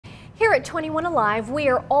Here at 21 Alive, we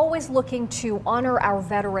are always looking to honor our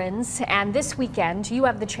veterans, and this weekend you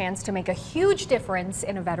have the chance to make a huge difference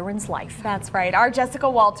in a veteran's life. That's right. Our Jessica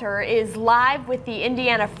Walter is live with the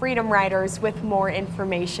Indiana Freedom Riders with more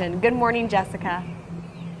information. Good morning, Jessica.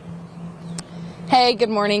 Hey, good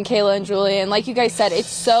morning, Kayla and Julian. Like you guys said, it's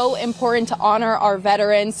so important to honor our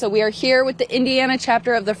veterans. So we are here with the Indiana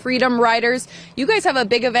chapter of the Freedom Riders. You guys have a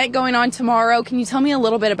big event going on tomorrow. Can you tell me a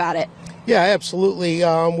little bit about it? Yeah, absolutely.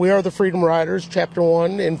 We are the Freedom Riders, Chapter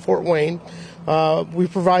 1 in Fort Wayne. We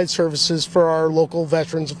provide services for our local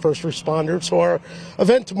veterans and first responders. So our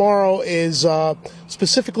event tomorrow is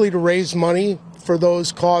specifically to raise money for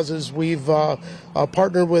those causes. We've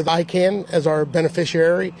partnered with ICAN as our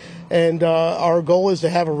beneficiary, and our goal is to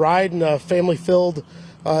have a ride and a family-filled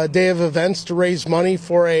day of events to raise money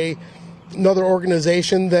for another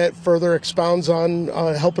organization that further expounds on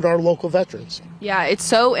helping our local veterans. Yeah, it's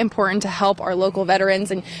so important to help our local veterans,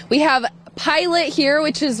 and we have Pilot here,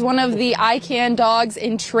 which is one of the ICAN dogs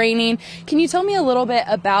in training. Can you tell me a little bit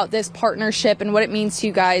about this partnership and what it means to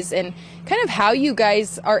you guys, and kind of how you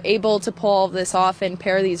guys are able to pull all of this off and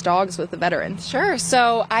pair these dogs with the veterans? Sure.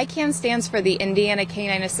 So ICAN stands for the Indiana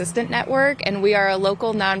Canine Assistant Network, and we are a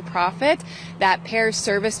local nonprofit that pairs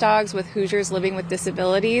service dogs with Hoosiers living with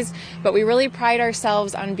disabilities. But we really pride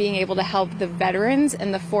ourselves on being able to help the veterans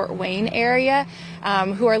in the Fort Wayne area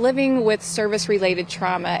who are living with service-related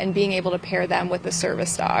trauma, and being able to pair them with a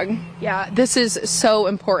service dog. Yeah, this is so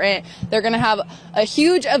important. They're going to have a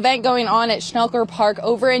huge event going on at Schnelker Park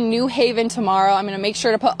over in New Haven tomorrow. I'm going to make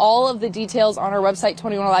sure to put all of the details on our website,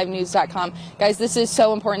 21alivenews.com. Guys, this is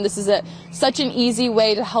so important. This is such an easy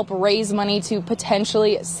way to help raise money to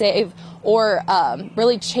potentially save or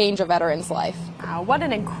really change a veteran's life. Wow, what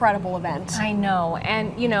an incredible event. I know,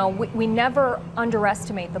 and you know, we never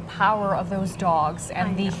underestimate the power of those dogs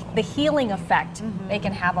and the healing effect they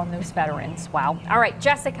can have on those veterans. Wow. All right,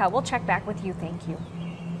 Jessica, we'll check back with you. Thank you.